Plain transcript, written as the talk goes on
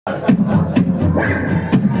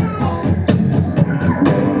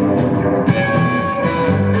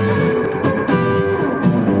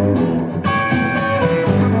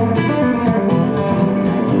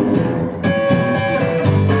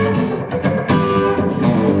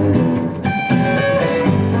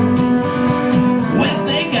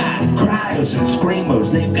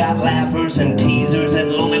They've got laughers and teasers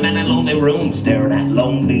and lonely men in lonely rooms staring at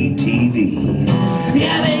lonely TVs.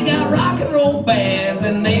 Yeah, they got rock and roll bands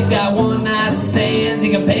and they've got one night stands.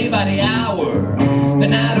 You can pay by the hour, the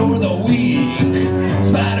night or the week.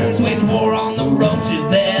 Spiders wage war on the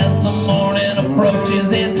roaches as the morning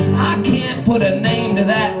approaches, and I can't put a name to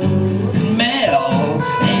that smell.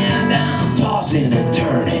 And I'm tossing and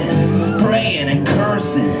turning, praying and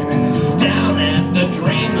cursing down at the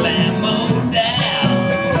Dreamland Motel.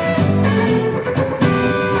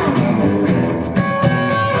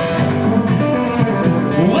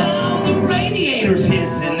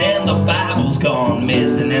 Gone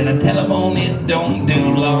missing, and the telephone, it don't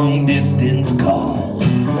do long distance calls.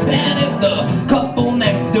 And if the couple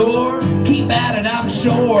next door keep at it, I'm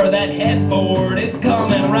sure that headboard, it's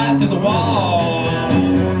coming right through the wall.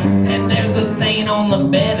 And there's a stain on the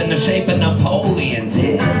bed in the shape of Napoleon's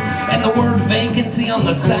head, and the word vacancy on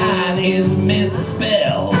the sign is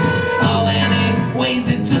misspelled. Oh, anyways,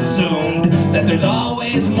 it's assumed that there's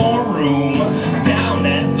always more room down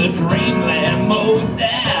at the Dreamland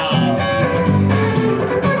Motel.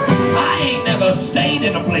 Stayed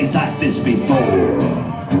in a place like this before.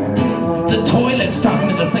 The toilet's talking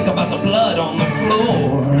to the sink about the blood on the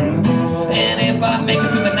floor. And if I make it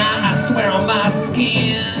through the night, I swear on my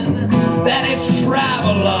skin that it's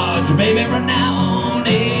Travelodge, baby, from now on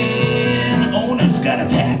in. Owner's got a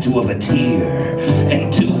tattoo of a tear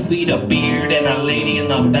and 2 feet of beard and a lady in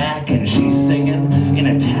the back, and she's singing in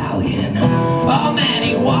Italian. Oh man,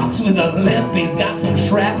 he walks with a limp, he's got some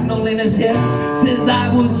shrapnel in his hip. Says I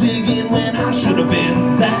was zigging when I should have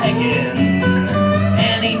been zagging.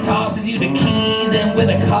 And he tosses you the keys, and with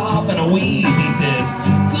a cough and a wheeze he says,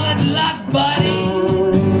 good luck, buddy,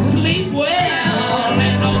 sleep well.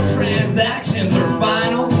 And all transactions are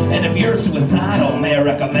final, and if you're suicidal, may I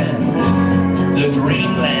recommend the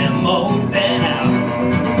Dreamland Motel.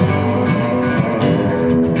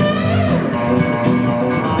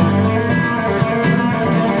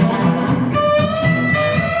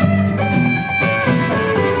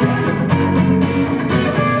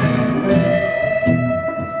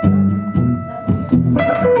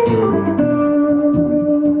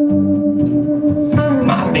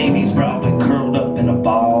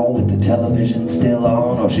 Still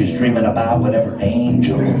on, or she's dreaming about whatever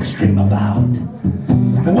angels dream about.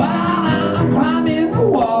 While I'm climbing the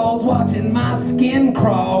walls, watching my skin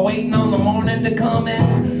crawl, waiting on the morning to come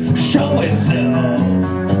and show itself.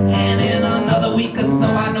 And in another week or so,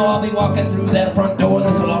 I know I'll be walking through that front door, and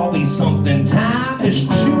this will all be something time is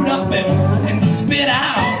chewed up and spit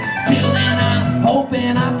out. Till then I hope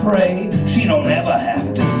and I pray she don't ever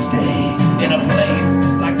have to stay in a place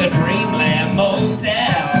like the Dreamland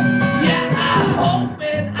Motel.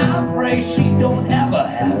 She don't ever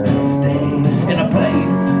have to stay in a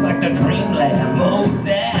place like the Dreamland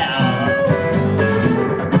Motel.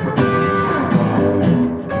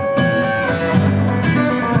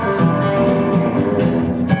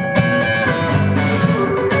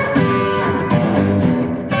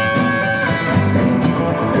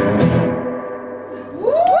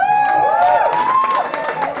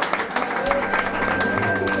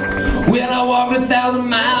 Well, I walked 1,000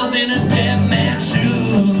 miles in a dead man's shoes,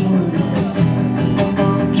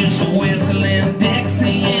 whistling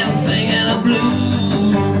Dixie and singing a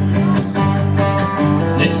blues.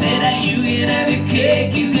 They say that you can have your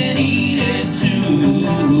cake, you can eat it too,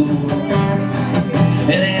 and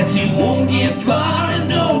that you won't get far in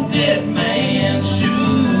no dead man's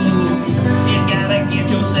shoes. You gotta get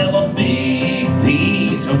yourself a big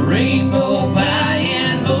piece of rainbow pie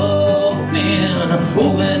and open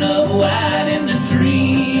up wide, and the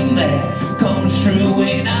dream that comes true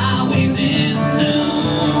ain't always in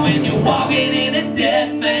soon. When you're walking in a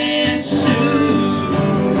dead man's shoes,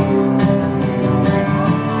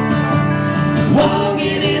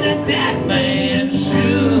 walking in a dead man's shoes.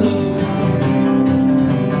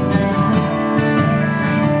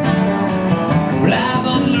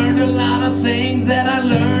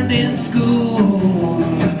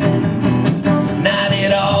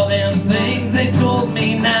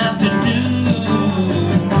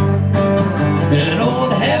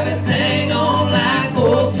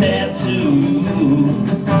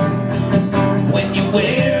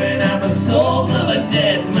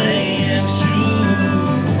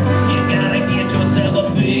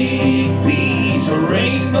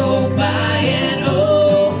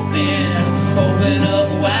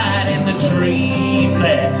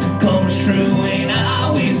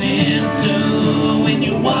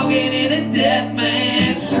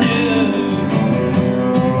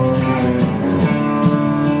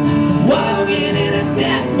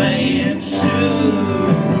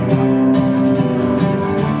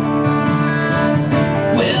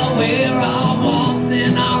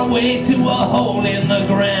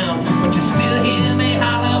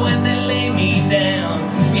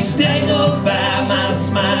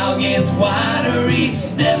 gets wider each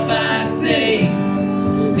step I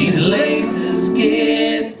take. These laces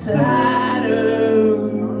get tighter.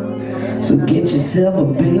 So get yourself a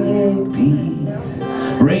big piece